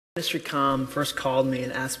MinistryCOM first called me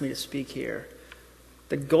and asked me to speak here,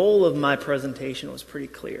 the goal of my presentation was pretty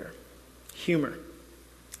clear. Humor.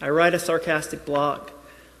 I write a sarcastic blog.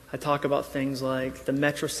 I talk about things like the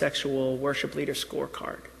metrosexual worship leader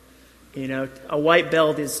scorecard. You know, a white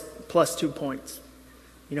belt is plus 2 points.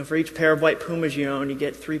 You know, for each pair of white Pumas you own, you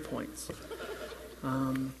get 3 points.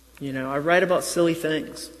 You know, I write about silly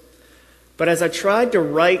things. But as I tried to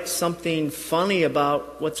write something funny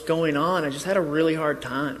about what's going on, I just had a really hard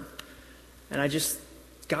time. And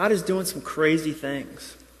God is doing some crazy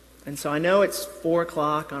things. And so I know it's 4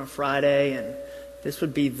 o'clock on a Friday, and this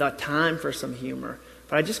would be the time for some humor.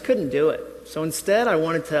 But I just couldn't do it. So instead, I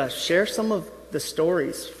wanted to share some of the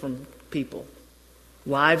stories from people,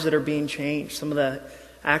 lives that are being changed, some of the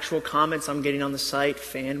actual comments I'm getting on the site,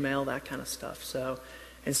 fan mail, that kind of stuff. So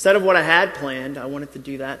instead of what I had planned, I wanted to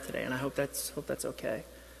do that today, and I hope that's okay.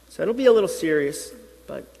 So it'll be a little serious,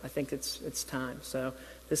 but I think it's time. So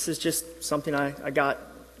this is just something I got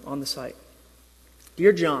on the site.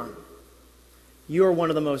 Dear Jon, you are one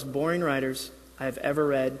of the most boring writers I have ever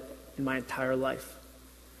read in my entire life.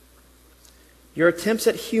 Your attempts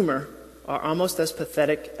at humor are almost as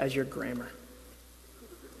pathetic as your grammar.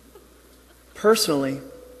 Personally,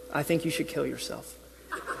 I think you should kill yourself.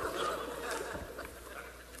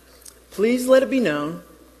 Please let it be known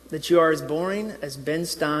that you are as boring as Ben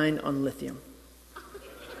Stein on lithium.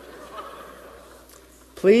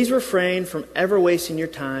 Please refrain from ever wasting your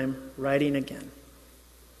time writing again.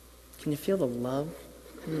 Can you feel the love?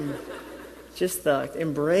 Just the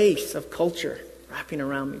embrace of culture wrapping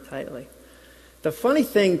around me tightly. The funny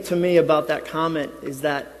thing to me about that comment is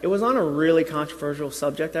that it was on a really controversial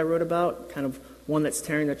subject I wrote about, kind of one that's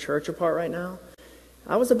tearing the church apart right now.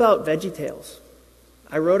 I was about VeggieTales.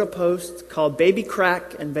 I wrote a post called Baby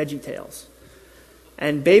Crack and VeggieTales.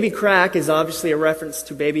 And Baby Crack is obviously a reference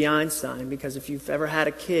to Baby Einstein, because if you've ever had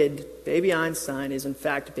a kid, Baby Einstein is in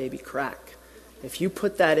fact Baby Crack. If you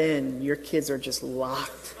put that in, your kids are just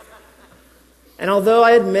locked. And although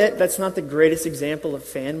I admit that's not the greatest example of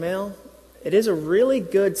fan mail, it is a really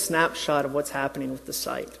good snapshot of what's happening with the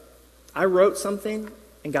site. I wrote something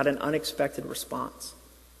and got an unexpected response.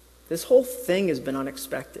 This whole thing has been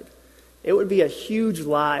unexpected. It would be a huge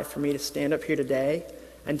lie for me to stand up here today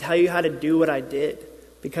and tell you how to do what I did,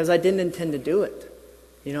 because I didn't intend to do it.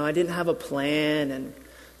 You know, I didn't have a plan and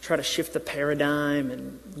try to shift the paradigm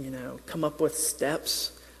and, you know, come up with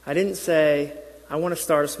steps. I didn't say, I want to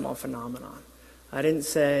start a small phenomenon. I didn't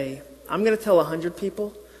say, I'm going to tell 100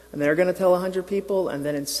 people, and they're going to tell 100 people, and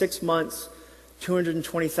then in 6 months,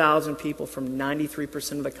 220,000 people from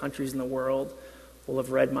 93% of the countries in the world will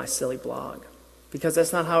have read my silly blog. Because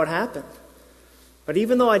that's not how it happened. But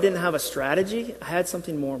even though I didn't have a strategy, I had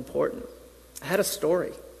something more important. I had a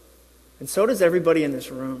story. And so does everybody in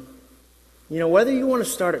this room. You know, whether you want to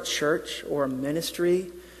start a church or a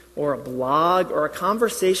ministry or a blog or a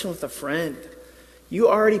conversation with a friend, you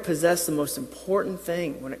already possess the most important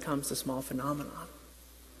thing when it comes to small phenomenon.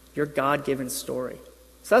 Your God-given story.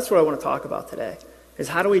 So that's what I want to talk about today, is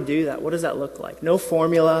how do we do that? What does that look like? No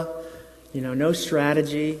formula, you know, no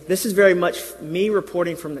strategy. This is very much me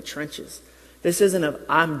reporting from the trenches. This isn't a,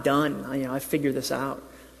 I'm done, you know, I figured this out.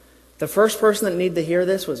 The first person that needed to hear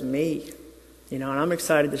this was me, you know, and I'm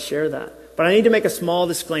excited to share that. But I need to make a small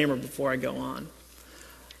disclaimer before I go on.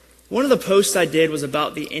 One of the posts I did was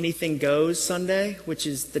about the Anything Goes Sunday, which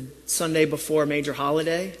is the Sunday before a major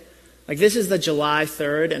holiday. Like, this is the July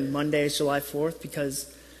 3rd and Monday is July 4th,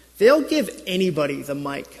 because they'll give anybody the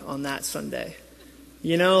mic on that Sunday.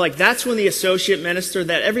 You know, like, that's when the associate minister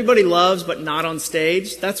that everybody loves but not on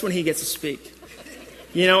stage, that's when he gets to speak.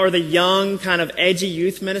 You know, or the young, kind of edgy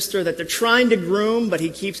youth minister that they're trying to groom but he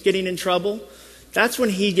keeps getting in trouble, that's when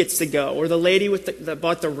he gets to go. Or the lady that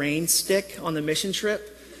bought the rain stick on the mission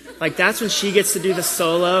trip, like, that's when she gets to do the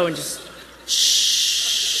solo and just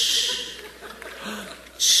shh.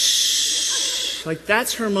 Like,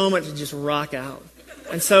 that's her moment to just rock out.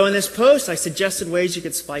 And so in this post, I suggested ways you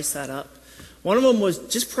could spice that up. One of them was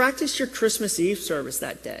just practice your Christmas Eve service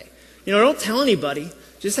that day. You know, don't tell anybody.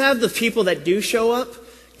 Just have the people that do show up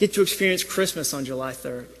get to experience Christmas on July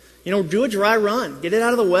 3rd. You know, do a dry run. Get it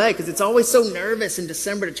out of the way, because it's always so nervous in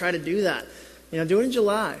December to try to do that. You know, do it in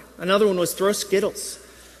July. Another one was throw Skittles.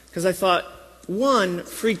 Because I thought, 1,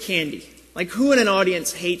 free candy. Like, who in an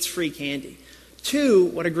audience hates free candy? 2,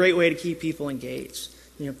 what a great way to keep people engaged.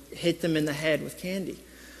 You know, hit them in the head with candy.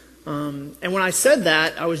 And when I said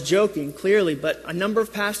that, I was joking, clearly, but a number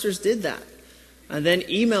of pastors did that. And then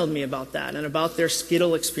emailed me about that and about their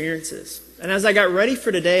Skittle experiences. And as I got ready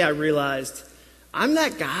for today, I realized, I'm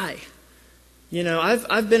that guy. You know,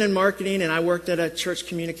 I've been in marketing, and I worked at a church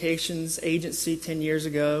communications agency 10 years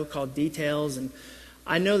ago called Details, and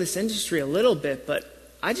I know this industry a little bit,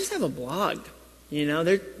 but I just have a blog. You know,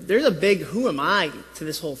 there's a big who am I to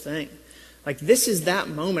this whole thing. Like, this is that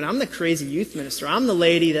moment. I'm the crazy youth minister. I'm the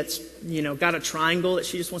lady that's, you know, got a triangle that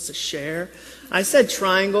she just wants to share. I said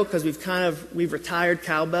triangle because we've retired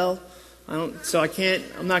cowbell. I'm not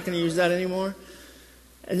going to use that anymore.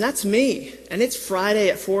 And that's me. And it's Friday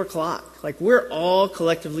at 4 o'clock. Like, we're all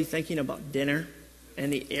collectively thinking about dinner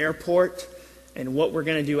and the airport and what we're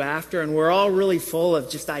going to do after. And we're all really full of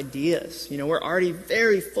just ideas. You know, we're already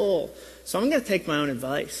very full. So I'm going to take my own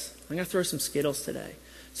advice. I'm going to throw some Skittles today.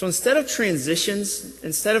 So instead of transitions,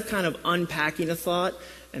 instead of kind of unpacking a thought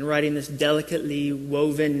and writing this delicately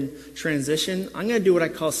woven transition, I'm going to do what I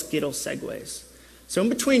call Skittle segues. So in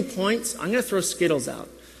between points, I'm going to throw Skittles out.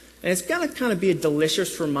 And it's going to kind of be a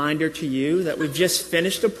delicious reminder to you that we've just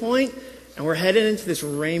finished a point and we're headed into this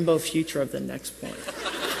rainbow future of the next point.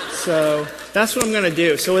 So that's what I'm going to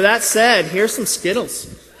do. So with that said, here's some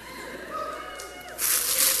Skittles.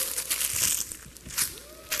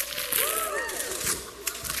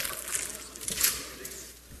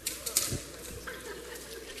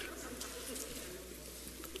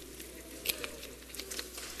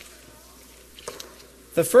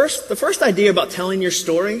 The first idea about telling your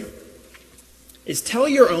story is tell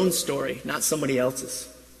your own story, not somebody else's.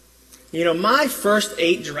 You know, my first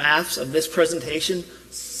 8 drafts of this presentation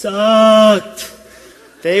sucked.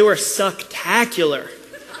 They were sucktacular.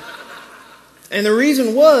 And the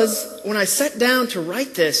reason was, when I sat down to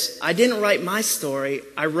write this, I didn't write my story.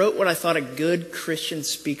 I wrote what I thought a good Christian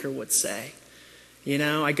speaker would say. You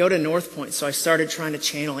know, I go to North Point, so I started trying to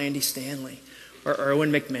channel Andy Stanley or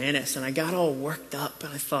Erwin McManus, and I got all worked up,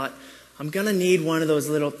 and I thought, I'm going to need one of those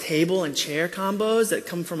little table and chair combos that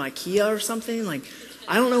come from IKEA or something. Like,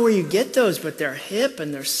 I don't know where you get those, but they're hip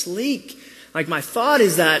and they're sleek. Like, my thought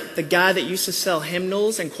is that the guy that used to sell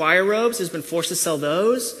hymnals and choir robes has been forced to sell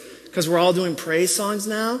those because we're all doing praise songs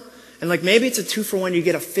now. And like, maybe it's a 2-for-1. You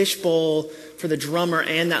get a fishbowl for the drummer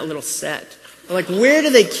and that little set. But like, where do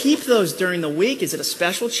they keep those during the week? Is it a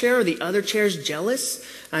special chair? Or the other chair's jealous?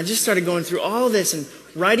 And I just started going through all of this and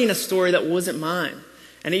writing a story that wasn't mine.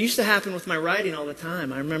 And it used to happen with my writing all the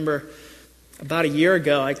time. I remember about a year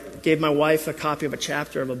ago, I gave my wife a copy of a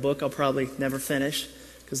chapter of a book I'll probably never finish,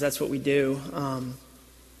 because that's what we do.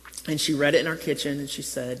 And she read it in our kitchen, and she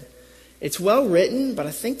said, "It's well written, but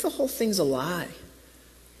I think the whole thing's a lie,"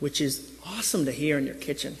 which is awesome to hear in your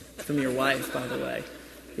kitchen from your wife, by the way.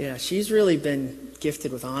 Yeah, she's really been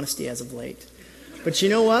gifted with honesty as of late. But you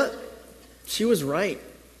know what? She was right.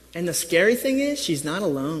 And the scary thing is, she's not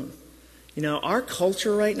alone. You know, our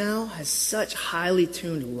culture right now has such highly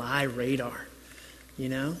tuned lie radar, you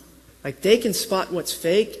know? Like, they can spot what's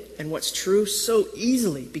fake and what's true so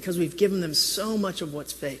easily because we've given them so much of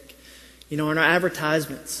what's fake. You know, in our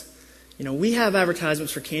advertisements, you know, we have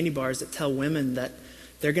advertisements for candy bars that tell women that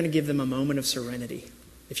they're going to give them a moment of serenity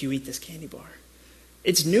if you eat this candy bar.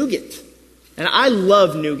 It's nougat. And I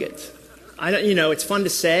love nougat. You know, it's fun to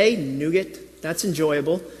say, nougat. That's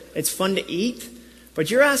enjoyable. It's fun to eat. But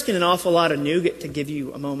you're asking an awful lot of nougat to give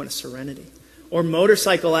you a moment of serenity. Or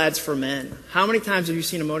motorcycle ads for men. How many times have you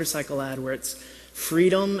seen a motorcycle ad where it's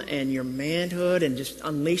freedom and your manhood and just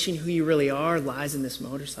unleashing who you really are lies in this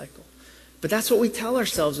motorcycle? But that's what we tell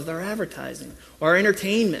ourselves with our advertising. Or our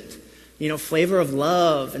entertainment. You know, Flavor of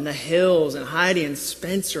Love and The Hills and Heidi and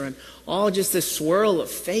Spencer and all just this swirl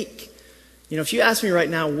of fake. You know, if you ask me right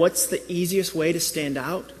now, what's the easiest way to stand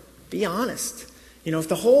out? Be honest. You know, if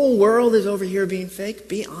the whole world is over here being fake,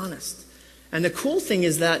 be honest. And the cool thing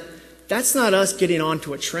is that that's not us getting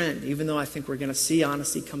onto a trend, even though I think we're going to see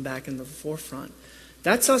honesty come back in the forefront.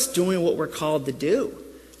 That's us doing what we're called to do.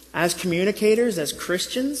 As communicators, as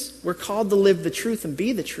Christians, we're called to live the truth and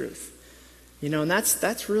be the truth. You know, and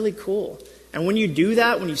that's really cool. And when you do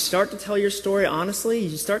that, when you start to tell your story honestly,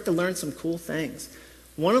 you start to learn some cool things.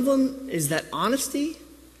 One of them is that honesty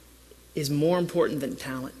is more important than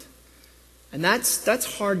talent. And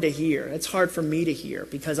that's hard to hear. It's hard for me to hear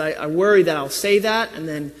because I worry that I'll say that and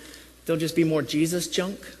then there'll just be more Jesus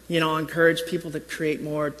junk. You know, I'll encourage people to create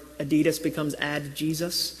more Adidas becomes ad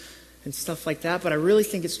Jesus and stuff like that. But I really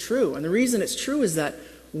think it's true. And the reason it's true is that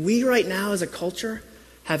we right now as a culture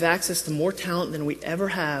have access to more talent than we ever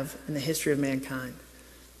have in the history of mankind.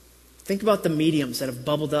 Think about the mediums that have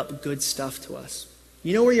bubbled up good stuff to us.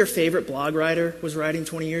 You know where your favorite blog writer was writing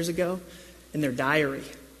 20 years ago? In their diary.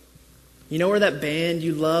 You know where that band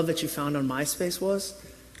you love that you found on MySpace was?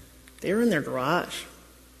 They were in their garage.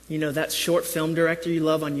 You know, that short film director you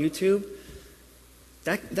love on YouTube?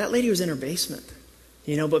 That lady was in her basement.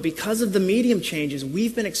 But because of the medium changes,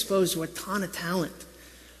 we've been exposed to a ton of talent.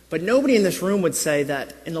 But nobody in this room would say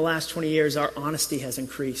that in the last 20 years, our honesty has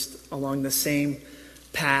increased along the same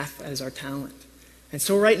path as our talent. And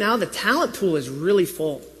so right now, the talent pool is really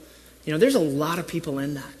full. There's a lot of people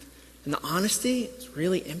in that. And the honesty is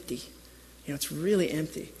really empty. It's really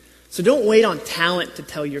empty. So don't wait on talent to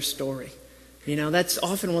tell your story. That's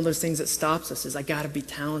often one of those things that stops us is I got to be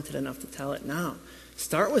talented enough to tell it. No.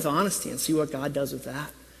 Start with honesty and see what God does with that.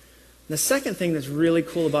 And the second thing that's really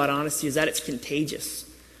cool about honesty is that it's contagious.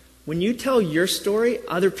 When you tell your story,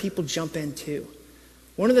 other people jump in too.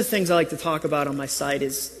 One of the things I like to talk about on my site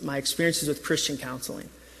is my experiences with Christian counseling.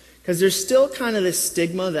 Because there's still kind of this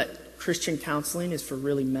stigma that Christian counseling is for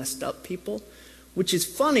really messed up people, which is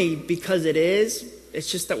funny because it is.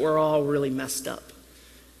 It's just that we're all really messed up.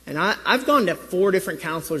 And I've gone to 4 different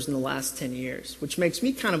counselors in the last 10 years, which makes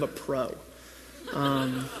me kind of a pro.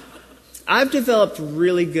 I've developed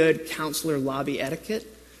really good counselor lobby etiquette.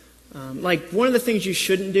 One of the things you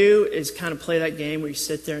shouldn't do is kind of play that game where you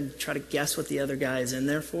sit there and try to guess what the other guy is in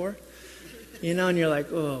there for. And you're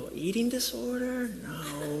like, oh, eating disorder?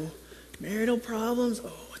 No. Marital problems?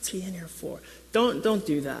 Oh, what's he in here for? Don't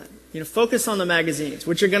do that. Focus on the magazines,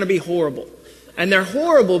 which are going to be horrible. And they're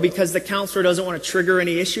horrible because the counselor doesn't want to trigger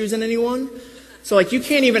any issues in anyone. So you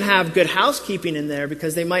can't even have good housekeeping in there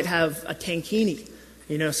because they might have a tankini.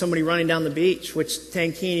 Somebody running down the beach, which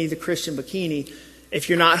tankini, the Christian bikini, if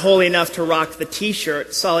you're not holy enough to rock the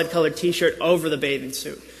t-shirt, solid colored t-shirt over the bathing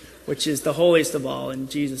suit, which is the holiest of all and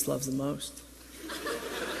Jesus loves the most.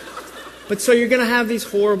 But so you're going to have these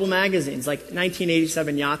horrible magazines like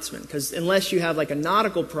 1987 Yachtsman, because unless you have a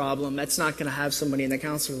nautical problem, that's not going to have somebody in the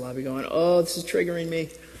counselor lobby going, oh, this is triggering me.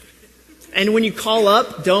 And when you call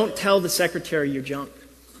up, don't tell the secretary your junk.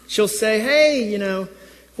 She'll say, hey,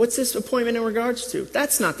 what's this appointment in regards to?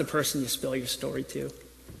 That's not the person you spill your story to.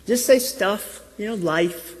 Just say stuff,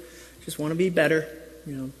 life, just want to be better,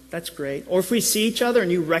 that's great. Or if we see each other and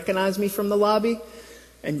you recognize me from the lobby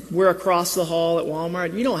and we're across the hall at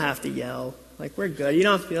Walmart, you don't have to yell. We're good. You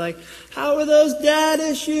don't have to be like, how are those dad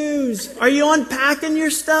issues? Are you unpacking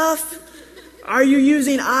your stuff? Are you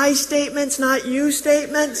using I statements, not you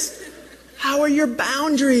statements? How are your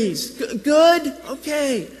boundaries? Good?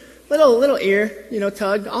 Okay. Little ear,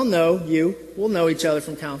 tug. I'll know you. We'll know each other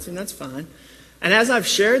from counseling. That's fine. And as I've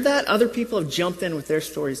shared that, other people have jumped in with their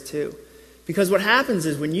stories too. Because what happens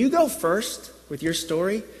is when you go first with your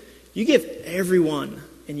story, you give everyone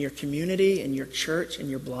in your community, in your church, in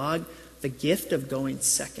your blog, the gift of going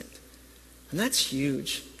second. And that's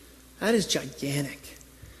huge. That is gigantic.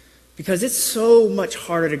 Because it's so much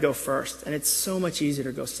harder to go first, and it's so much easier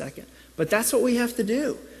to go second. But that's what we have to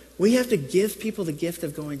do. We have to give people the gift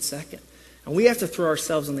of going second. And we have to throw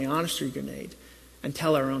ourselves on the honesty grenade and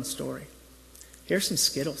tell our own story. Here's some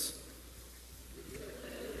Skittles.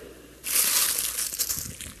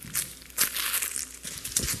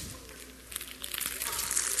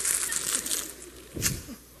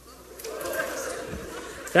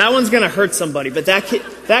 That one's going to hurt somebody, but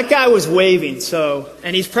that guy was waving,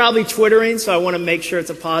 and he's probably Twittering, so I want to make sure it's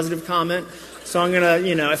a positive comment. So I'm going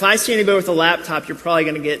to, if I see anybody with a laptop, you're probably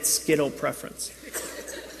going to get Skittle preference.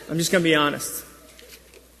 I'm just going to be honest.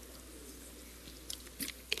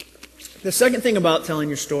 The second thing about telling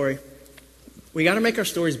your story, we got to make our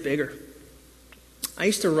stories bigger. I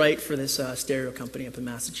used to write for this stereo company up in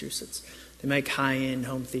Massachusetts. They make high-end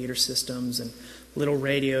home theater systems and little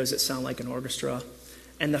radios that sound like an orchestra.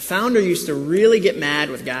 And the founder used to really get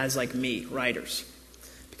mad with guys like me, writers,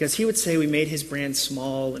 because he would say we made his brand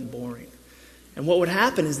small and boring. And what would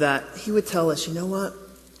happen is that he would tell us, you know what?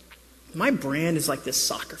 My brand is like this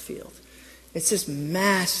soccer field. It's this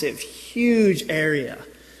massive, huge area.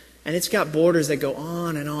 And it's got borders that go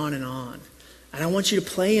on and on and on. And I want you to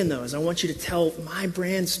play in those. I want you to tell my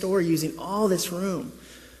brand story using all this room.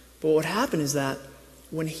 But what would happen is that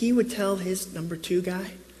when he would tell his number 2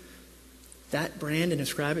 guy that brand and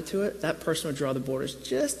describe it to it, that person would draw the borders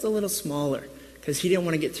just a little smaller because he didn't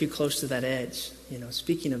want to get too close to that edge.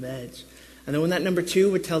 Speaking of edge. And then when that number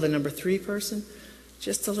 2 would tell the number 3 person,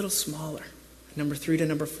 just a little smaller. Number 3 to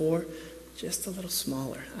number 4, just a little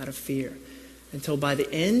smaller out of fear. Until by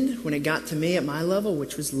the end, when it got to me at my level,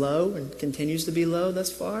 which was low and continues to be low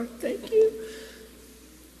thus far, thank you,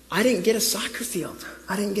 I didn't get a soccer field.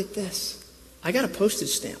 I didn't get this. I got a postage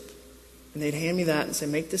stamp. And they'd hand me that and say,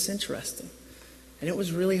 make this interesting. And it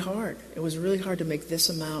was really hard. It was really hard to make this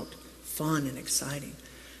amount fun and exciting.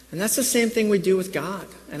 And that's the same thing we do with God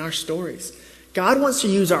and our stories. God wants to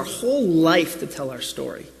use our whole life to tell our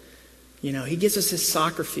story. He gives us his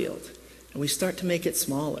soccer field, and we start to make it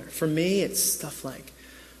smaller. For me, it's stuff like,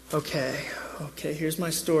 Okay, here's my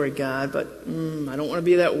story, God, but I don't want to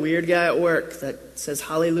be that weird guy at work that says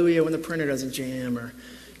hallelujah when the printer doesn't jam, or,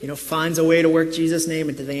 finds a way to work Jesus' name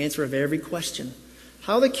into the answer of every question.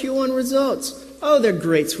 How are the Q1 results? Oh, they're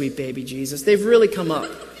great, sweet baby Jesus. They've really come up.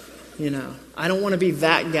 I don't want to be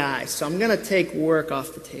that guy, so I'm going to take work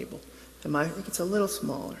off the table. I think it's a little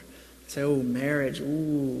smaller. Say, marriage.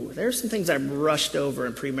 There's some things I brushed over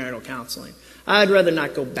in premarital counseling. I'd rather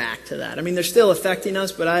not go back to that. I mean, they're still affecting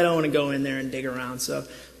us, but I don't want to go in there and dig around. So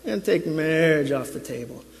I'm going to take marriage off the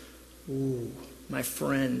table. My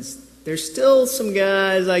friends. There's still some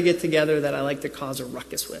guys I get together that I like to cause a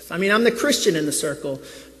ruckus with. I mean, I'm the Christian in the circle,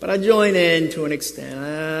 but I join in to an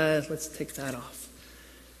extent. Let's take that off.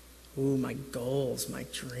 My goals, my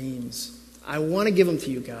dreams. I want to give them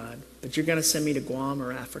to you, God, but you're going to send me to Guam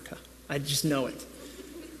or Africa. I just know it.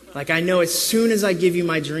 I know as soon as I give you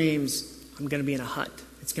my dreams, I'm going to be in a hut.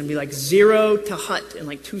 It's going to be like 0 to hut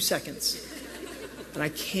in 2 seconds. And I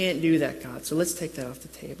can't do that, God. So let's take that off the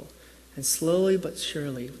table. And slowly but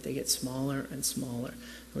surely, they get smaller and smaller.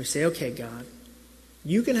 And we say, okay, God,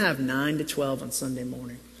 you can have 9 to 12 on Sunday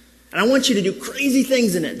morning. And I want you to do crazy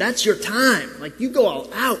things in it. That's your time. You go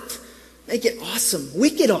all out. Make it awesome.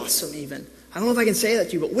 Wicked awesome, even. I don't know if I can say that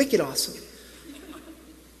to you, but wicked awesome.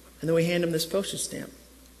 And then we hand them this postage stamp.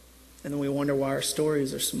 And then we wonder why our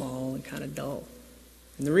stories are small and kind of dull.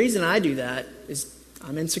 And the reason I do that is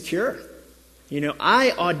I'm insecure.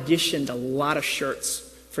 I auditioned a lot of shirts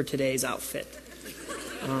for today's outfit.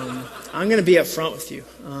 I'm going to be up front with you.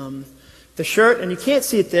 The shirt, and you can't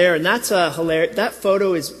see it there, and that's hilarious. That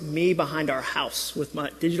photo is me behind our house with my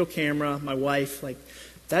digital camera, my wife.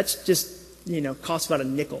 That's just, costs about a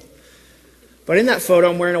nickel. But in that photo,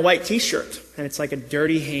 I'm wearing a white T-shirt, and it's like a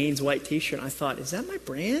dirty Hanes white T-shirt. And I thought, is that my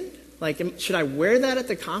brand? Should I wear that at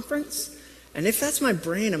the conference? And if that's my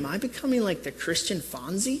brand, am I becoming the Christian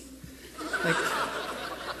Fonzie?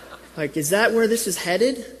 Is that where this is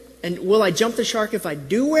headed? And will I jump the shark if I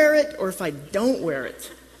do wear it or if I don't wear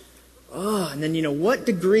it? And then, what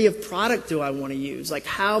degree of product do I want to use?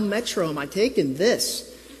 How metro am I taking this?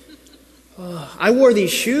 I wore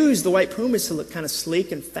these shoes, the white Pumas, to look kind of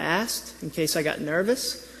sleek and fast in case I got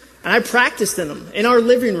nervous. And I practiced in them in our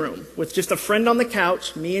living room with just a friend on the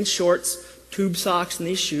couch, me in shorts, tube socks, and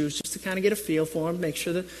these shoes, just to kind of get a feel for them, make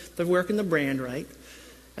sure that they're working the brand right.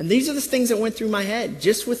 And these are the things that went through my head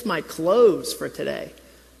just with my clothes for today.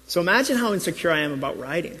 So imagine how insecure I am about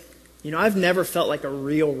writing. I've never felt like a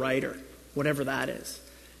real writer, whatever that is.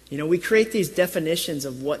 We create these definitions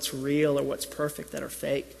of what's real or what's perfect that are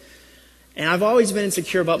fake. And I've always been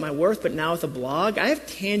insecure about my worth, but now with a blog, I have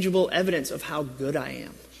tangible evidence of how good I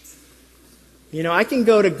am. I can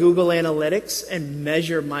go to Google Analytics and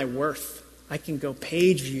measure my worth. I can go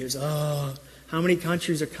page views. How many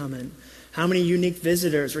countries are coming? How many unique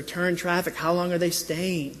visitors? Return traffic? How long are they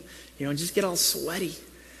staying? Just get all sweaty.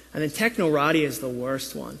 And then Technorati is the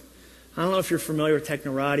worst one. I don't know if you're familiar with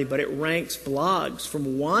Technorati, but it ranks blogs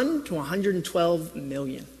from 1 to 112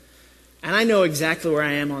 million. And I know exactly where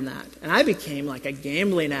I am on that. And I became like a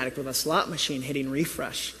gambling addict with a slot machine hitting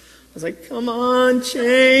refresh. I was like, come on,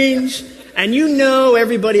 change. And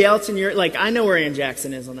everybody else in your, I know where Ann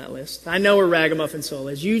Jackson is on that list. I know where Ragamuffin Soul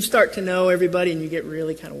is. You start to know everybody and you get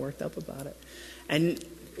really kind of worked up about it. And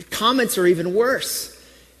comments are even worse.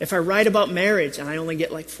 If I write about marriage and I only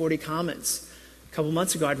get 40 comments, a couple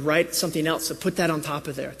months ago I'd write something else to put that on top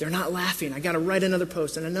of there. They're not laughing. I got to write another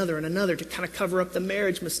post and another to kind of cover up the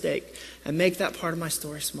marriage mistake and make that part of my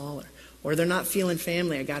story smaller. Or they're not feeling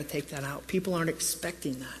family. I got to take that out. People aren't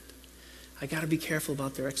expecting that. I got to be careful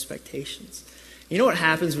about their expectations. You know what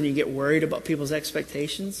happens when you get worried about people's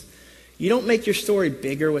expectations? You don't make your story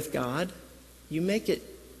bigger with God. You make it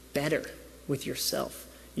better with yourself.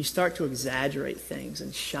 You start to exaggerate things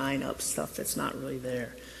and shine up stuff that's not really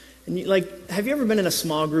there. And have you ever been in a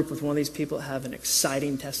small group with one of these people that have an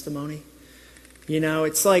exciting testimony?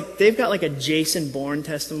 It's like they've got a Jason Bourne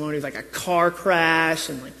testimony, like a car crash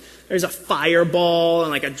and there's a fireball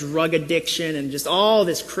and a drug addiction and just all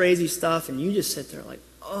this crazy stuff. And you just sit there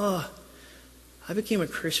I became a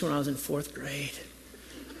Christian when I was in 4th grade.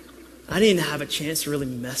 I didn't have a chance to really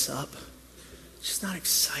mess up. It's just not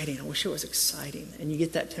exciting. I wish it was exciting. And you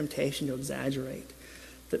get that temptation to exaggerate.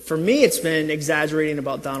 But for me, it's been exaggerating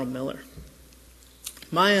about Donald Miller.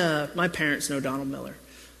 My parents know Donald Miller.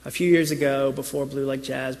 A few years ago, before Blue Like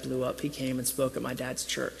Jazz blew up, he came and spoke at my dad's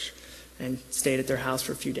church and stayed at their house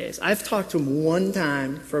for a few days. I've talked to him one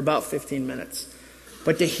time for about 15 minutes.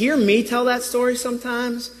 But to hear me tell that story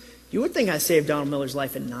sometimes, you would think I saved Donald Miller's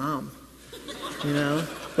life in Nam. You know?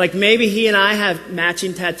 Like maybe he and I have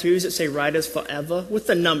matching tattoos that say "Ride Us Forever" with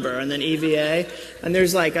the number and then EVA. And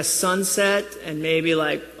there's like a sunset and maybe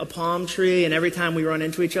like a palm tree. And every time we run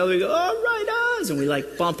into each other, we go, "Oh, ride us!" And we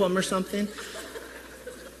like bump them or something.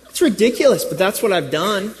 It's ridiculous, but that's what I've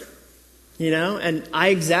done. You know? And I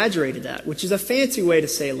exaggerated that, which is a fancy way to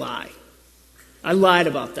say lie. I lied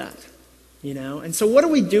about that. You know? And so what do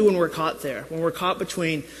we do when we're caught there? When we're caught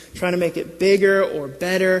between trying to make it bigger or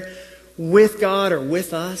better with God or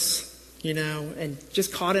with us, you know, and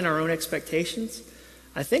just caught in our own expectations?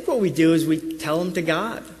 I think what we do is we tell them to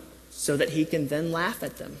God so that he can then laugh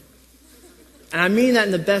at them. And I mean that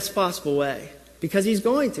in the best possible way, because he's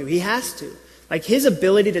going to. He has to. Like his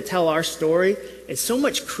ability to tell our story is so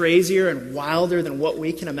much crazier and wilder than what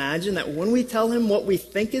we can imagine that when we tell him what we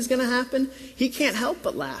think is going to happen, he can't help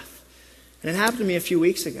but laugh. And it happened to me a few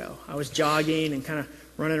weeks ago. I was jogging and kind of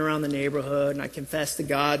running around the neighborhood, and I confessed to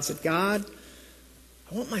God, said, "God,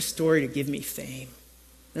 I want my story to give me fame."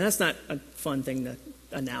 And that's not a fun thing to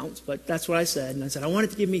announce, but that's what I said. And I said, "I want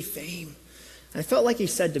it to give me fame." And I felt like he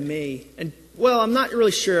said to me, and well, I'm not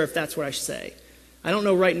really sure if that's what I should say. I don't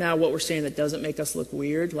know right now what we're saying that doesn't make us look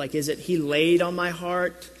weird. Like, is it he laid on my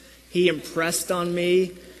heart? He impressed on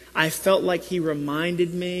me? I felt like he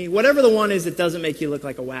reminded me? Whatever the one is that doesn't make you look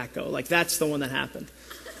like a wacko. Like, that's the one that happened.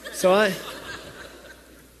 So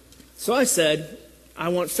I said, "I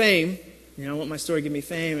want fame. You know, I want my story to give me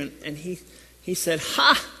fame." And he said,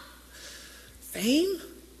 "Ha! Fame?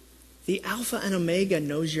 The Alpha and Omega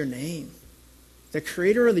knows your name. The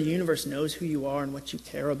creator of the universe knows who you are and what you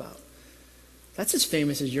care about. That's as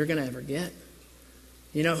famous as you're going to ever get.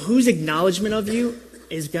 You know, whose acknowledgement of you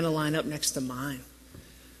is going to line up next to mine?"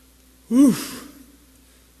 Oof.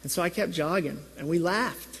 And so I kept jogging, and we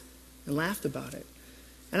laughed about it.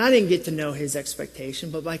 And I didn't get to know his expectation,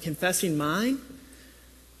 but by confessing mine,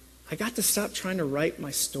 I got to stop trying to write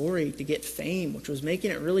my story to get fame, which was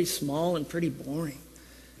making it really small and pretty boring.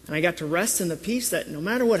 And I got to rest in the peace that no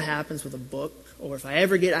matter what happens with a book, or if I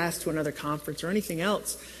ever get asked to another conference or anything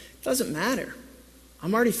else, it doesn't matter.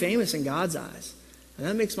 I'm already famous in God's eyes. And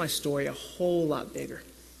that makes my story a whole lot bigger.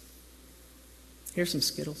 Here's some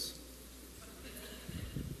Skittles.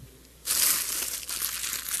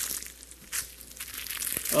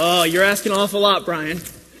 Oh, you're asking an awful lot, Brian.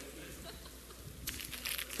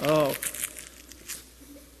 Oh.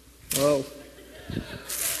 Whoa.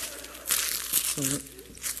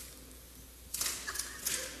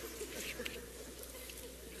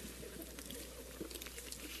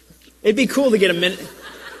 It'd be cool to get a minute.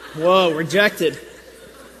 Whoa, rejected.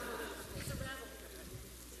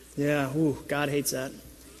 Yeah, ooh, God hates that.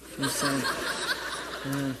 I'm saying.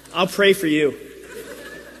 Yeah. I'll pray for you.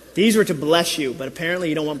 These were to bless you, but apparently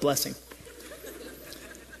you don't want blessing.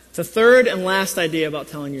 The third and last idea about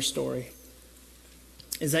telling your story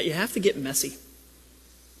is that you have to get messy.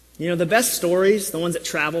 You know, the best stories, the ones that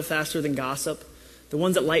travel faster than gossip, the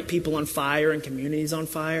ones that light people on fire and communities on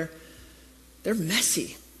fire, they're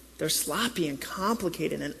messy. They're sloppy and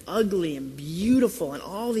complicated and ugly and beautiful and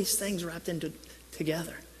all these things wrapped into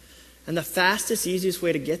together. And the fastest, easiest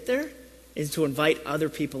way to get there is to invite other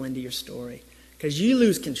people into your story, because you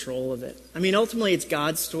lose control of it. I mean, ultimately it's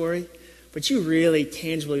God's story, but you really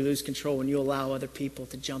tangibly lose control when you allow other people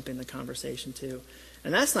to jump in the conversation too.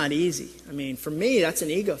 And that's not easy. I mean, for me, that's an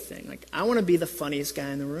ego thing. Like, I want to be the funniest guy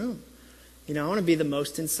in the room. You know, I want to be the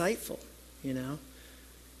most insightful, you know.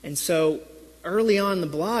 And so early on in the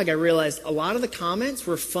blog, I realized a lot of the comments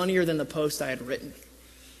were funnier than the post I had written.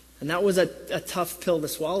 And that was a tough pill to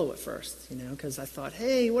swallow at first, you know, because I thought,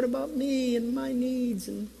 hey, what about me and my needs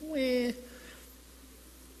and weh.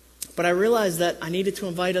 But I realized that I needed to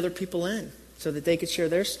invite other people in so that they could share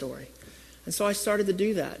their story. And so I started to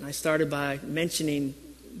do that. And I started by mentioning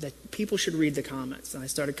that people should read the comments. And I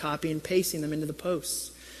started copying and pasting them into the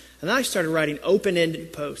posts. And then I started writing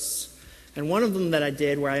open-ended posts. And one of them that I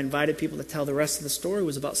did where I invited people to tell the rest of the story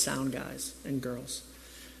was about sound guys and girls.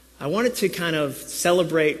 I wanted to kind of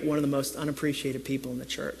celebrate one of the most unappreciated people in the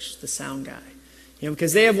church, the sound guy. You know,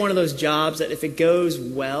 because they have one of those jobs that if it goes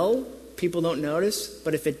well, people don't notice.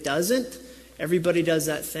 But if it doesn't, everybody does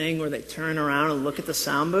that thing where they turn around and look at the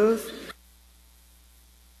sound booth.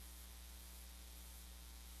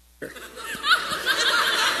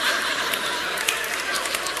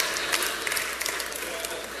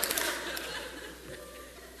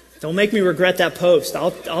 Don't make me regret that post.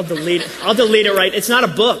 I'll delete it. I'll delete it right. It's not a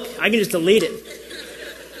book. I can just delete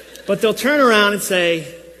it. But they'll turn around and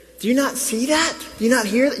say, do you not see that? Do you not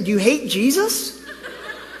hear that? Do you hate Jesus?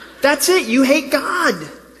 That's it. You hate God.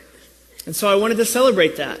 And so I wanted to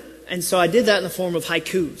celebrate that. And so I did that in the form of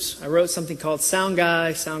haikus. I wrote something called Sound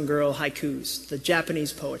Guy, Sound Girl Haikus, the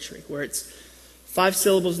Japanese poetry, where it's 5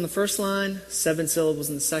 syllables in the first line, 7 syllables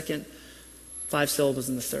in the second, 5 syllables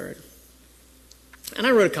in the third. And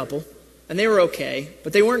I wrote a couple, and they were okay,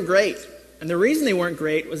 but they weren't great. And the reason they weren't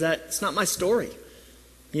great was that it's not my story.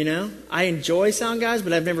 You know, I enjoy sound guys,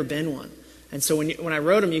 but I've never been one. And so when I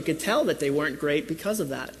wrote them, you could tell that they weren't great because of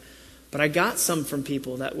that. But I got some from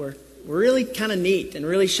people that were really kind of neat and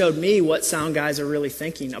really showed me what sound guys are really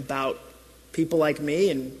thinking about people like me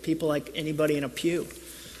and people like anybody in a pew.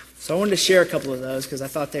 So I wanted to share a couple of those because I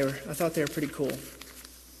thought they were pretty cool.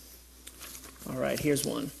 All right, here's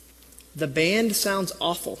one. The band sounds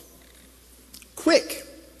awful. Quick,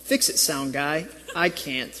 fix it, sound guy. I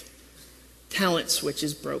can't. Talent switch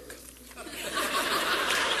is broke.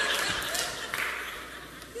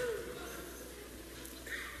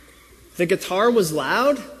 The guitar was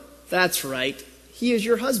loud? That's right. He is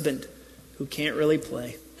your husband, who can't really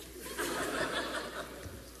play.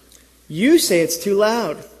 You say it's too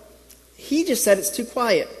loud. He just said it's too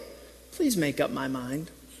quiet. Please make up my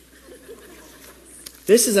mind.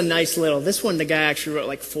 This is a nice this one the guy actually wrote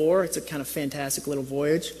like 4. It's a kind of fantastic little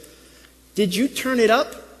voyage. Did you turn it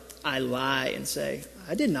up? I lie and say,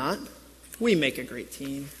 I did not. We make a great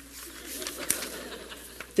team.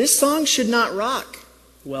 This song should not rock.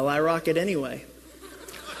 Well, I rock it anyway.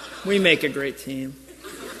 We make a great team.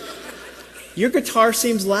 Your guitar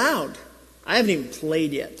seems loud. I haven't even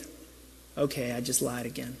played yet. Okay, I just lied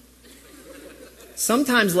again.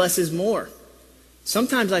 Sometimes less is more.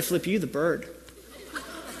 Sometimes I flip you the bird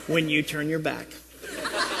when you turn your back.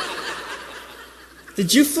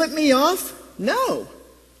 Did you flip me off? No.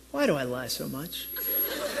 Why do I lie so much?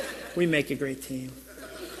 We make a great team.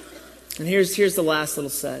 And here's the last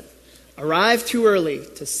little set. Arrived too early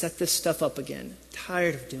to set this stuff up again.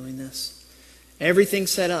 Tired of doing this.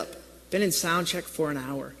 Everything's set up. Been in sound check for an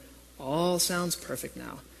hour. All sounds perfect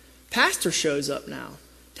now. Pastor shows up now.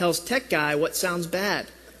 Tells tech guy what sounds bad.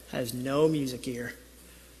 Has no music ear.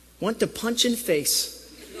 Want to punch in face.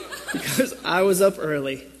 Because I was up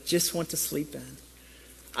early. Just want to sleep in.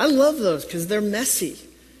 I love those because they're messy.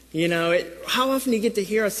 You know, how often do you get to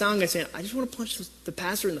hear a sound guy saying, I just want to punch the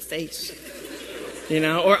pastor in the face. You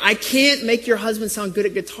know, or I can't make your husband sound good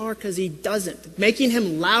at guitar because he doesn't. Making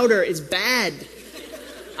him louder is bad.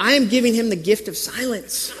 I am giving him the gift of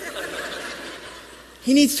silence.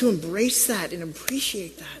 He needs to embrace that and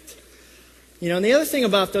appreciate that. You know, and the other thing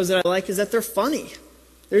about those that I like is that they're funny.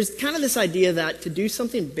 There's kind of this idea that to do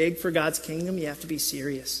something big for God's kingdom, you have to be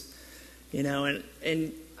serious. You know,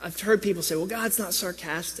 and I've heard people say, well, God's not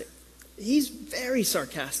sarcastic. He's very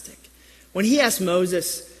sarcastic. When he asked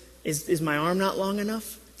Moses, is my arm not long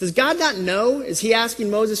enough? Does God not know? Is he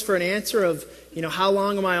asking Moses for an answer of, you know, how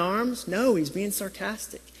long are my arms? No, he's being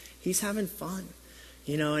sarcastic. He's having fun.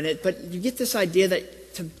 You know, but you get this idea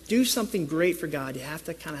that to do something great for God, you have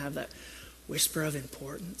to kind of have that whisper of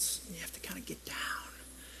importance. You have to kind of get down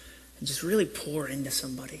and just really pour into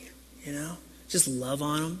somebody, you know? Just love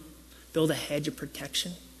on them. Build a hedge of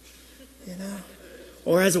protection, you know?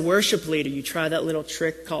 Or as a worship leader, you try that little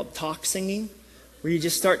trick called talk singing, where you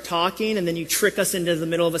just start talking and then you trick us into the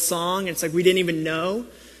middle of a song and it's like we didn't even know.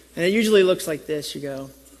 And it usually looks like this. You go,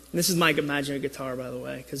 and this is my imaginary guitar, by the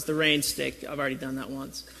way, because the rain stick, I've already done that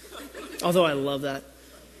once. Although I love that.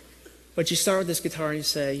 But you start with this guitar and you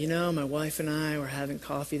say, you know, my wife and I were having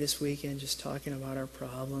coffee this weekend just talking about our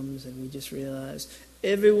problems, and we just realized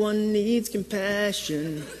everyone needs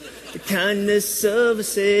compassion, the kindness of a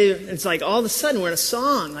Savior. And it's like all of a sudden we're in a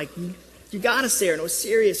song. Like, you got us there, and it was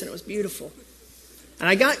serious and it was beautiful. And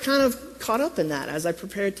I got kind of caught up in that as I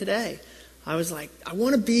prepared today. I was like, I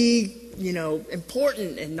want to be, you know,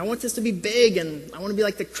 important, and I want this to be big, and I want to be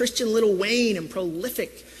like the Christian Lil Wayne and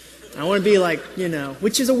prolific. And I want to be like, you know,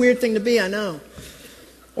 which is a weird thing to be, I know.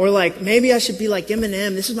 Or like, maybe I should be like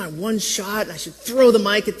Eminem. This is my one shot, and I should throw the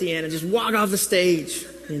mic at the end and just walk off the stage,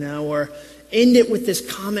 you know. Or end it with this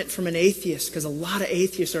comment from an atheist, because a lot of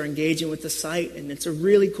atheists are engaging with the site, and it's a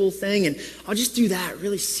really cool thing. And I'll just do that,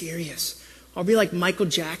 really serious. I'll be like Michael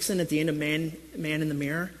Jackson at the end of Man in the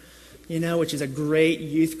Mirror, you know, which is a great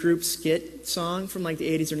youth group skit song from like the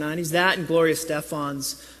 80s or 90s. That and Gloria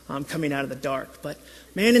Stefan's Coming Out of the Dark. But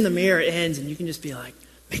Man in the Mirror ends and you can just be like,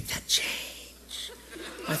 make that change.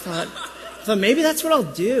 I thought maybe that's what I'll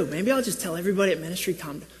do. Maybe I'll just tell everybody at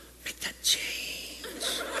MinistryCOM to make that change.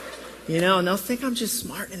 You know, and they'll think I'm just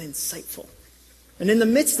smart and insightful. And in the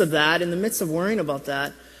midst of that, in the midst of worrying about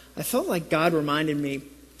that, I felt like God reminded me,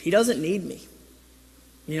 he doesn't need me.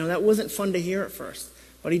 You know, that wasn't fun to hear at first,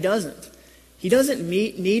 but he doesn't. He doesn't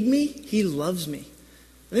need me. He loves me.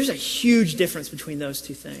 And there's a huge difference between those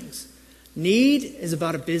two things. Need is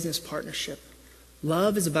about a business partnership.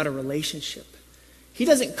 Love is about a relationship. He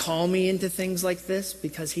doesn't call me into things like this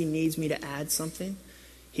because he needs me to add something.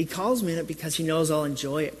 He calls me in it because he knows I'll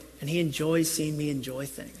enjoy it. And he enjoys seeing me enjoy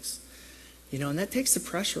things. And that takes the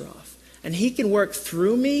pressure off. And he can work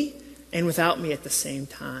through me and without me at the same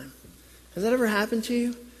time. Has that ever happened to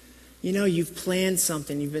you? You've planned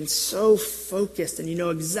something. You've been so focused and you know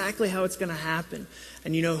exactly how it's going to happen.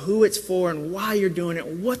 And you know who it's for and why you're doing it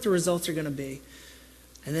and what the results are going to be.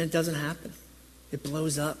 And then it doesn't happen. It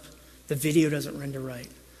blows up. The video doesn't render right.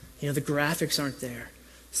 The graphics aren't there.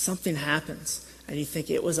 Something happens. And you think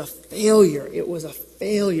it was a failure. It was a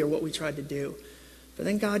failure what we tried to do. But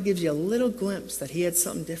then God gives you a little glimpse that he had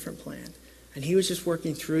something different planned. And he was just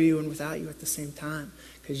working through you and without you at the same time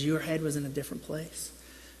because your head was in a different place.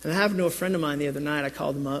 And it happened to a friend of mine the other night. I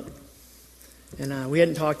called him up. And we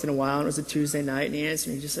hadn't talked in a while. And it was a Tuesday night. And he answered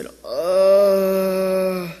me. He just said,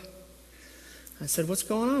 I said, what's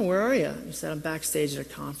going on? Where are you? He said, I'm backstage at a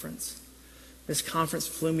conference. This conference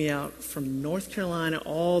flew me out from North Carolina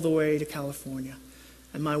all the way to California.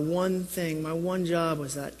 And my one job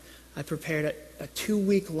was that I prepared a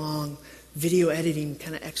 2-week-long video editing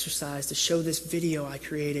kind of exercise to show this video I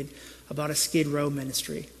created about a Skid Row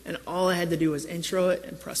ministry. And all I had to do was intro it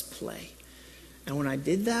and press play. And when I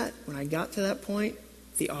did that, when I got to that point,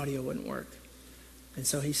 the audio wouldn't work. And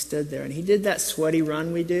so he stood there and he did that sweaty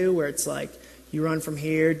run we do where it's like you run from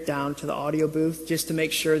here down to the audio booth just to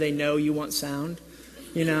make sure they know you want sound.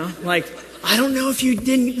 Like, I don't know if you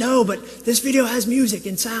didn't know, but this video has music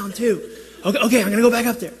and sound too. Okay, I'm going to go back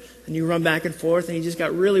up there. And you run back and forth, and he just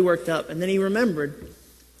got really worked up. And then he remembered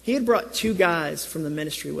he had brought 2 guys from the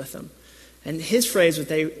ministry with him. And his phrase was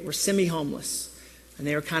they were semi-homeless. And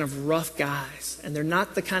they were kind of rough guys. And they're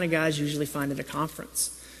not the kind of guys you usually find at a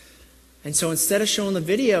conference. And so instead of showing the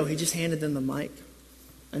video, he just handed them the mic.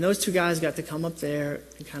 And those 2 guys got to come up there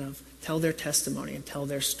and kind of tell their testimony and tell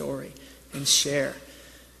their story and share.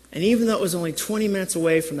 And even though it was only 20 minutes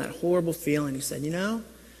away from that horrible feeling, he said, I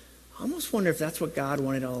almost wonder if that's what God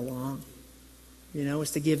wanted all along,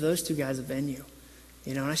 was to give those 2 guys a venue.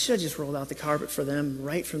 And I should have just rolled out the carpet for them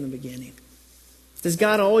right from the beginning. Does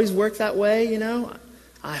God always work that way?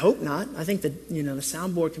 I hope not. I think that, the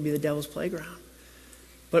soundboard can be the devil's playground.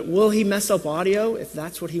 But will he mess up audio if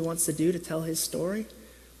that's what he wants to do to tell his story?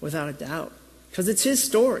 Without a doubt. Because it's his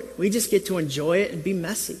story. We just get to enjoy it and be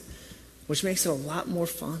messy, which makes it a lot more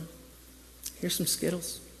fun. Here's some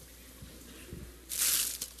Skittles.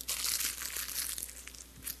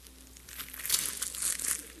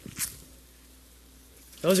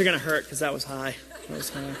 Those are going to hurt because that was high.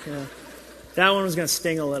 Yeah. That one was going to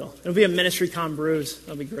sting a little. It'll be a MinistryCOM bruise.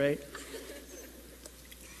 That'll be great.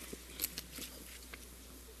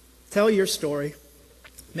 Tell your story.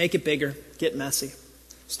 Make it bigger. Get messy.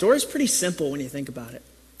 Story's pretty simple when you think about it.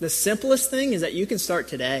 The simplest thing is that you can start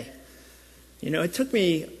today. It took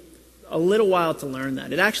me a little while to learn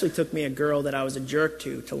that. It actually took me a girl that I was a jerk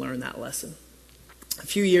to learn that lesson. A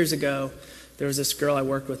few years ago, there was this girl I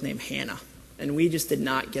worked with named Hannah. And we just did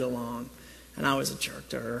not get along. And I was a jerk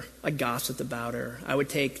to her. I gossiped about her. I would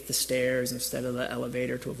take the stairs instead of the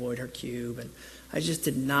elevator to avoid her cube. And I just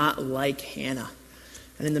did not like Hannah.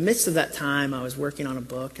 And in the midst of that time, I was working on a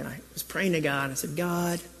book. And I was praying to God. And I said,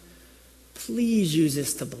 God, please use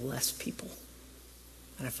this to bless people.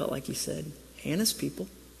 And I felt like he said, Hannah's people.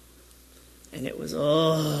 And it was,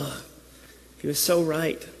 he was so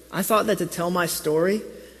right. I thought that to tell my story,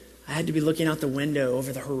 I had to be looking out the window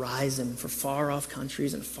over the horizon for far-off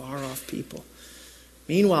countries and far-off people.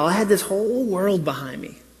 Meanwhile, I had this whole world behind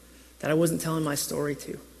me that I wasn't telling my story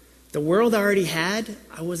to. The world I already had,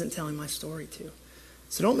 I wasn't telling my story to.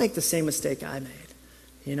 So don't make the same mistake I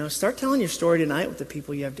made. Start telling your story tonight with the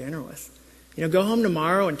people you have dinner with. Go home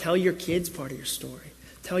tomorrow and tell your kids part of your story.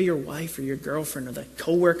 Tell your wife or your girlfriend or the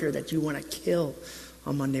coworker that you want to kill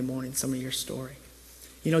on Monday morning some of your story.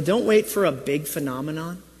 Don't wait for a big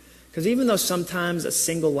phenomenon. Because even though sometimes a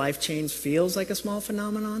single life change feels like a small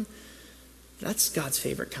phenomenon, that's God's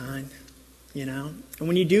favorite kind, And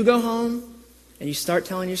when you do go home and you start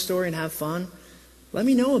telling your story and have fun, let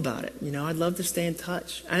me know about it. I'd love to stay in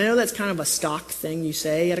touch. I know that's kind of a stock thing you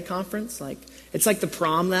say at a conference. It's like the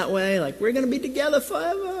prom that way. We're going to be together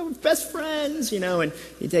forever, we're best friends, and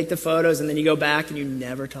you take the photos and then you go back and you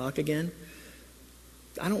never talk again.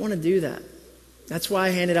 I don't want to do that. That's why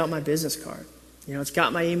I handed out my business card. It's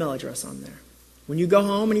got my email address on there. When you go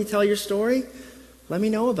home and you tell your story, let me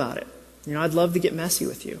know about it. I'd love to get messy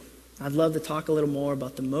with you. I'd love to talk a little more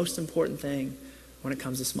about the most important thing when it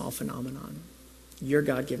comes to small phenomenon, your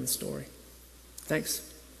God-given story. Thanks.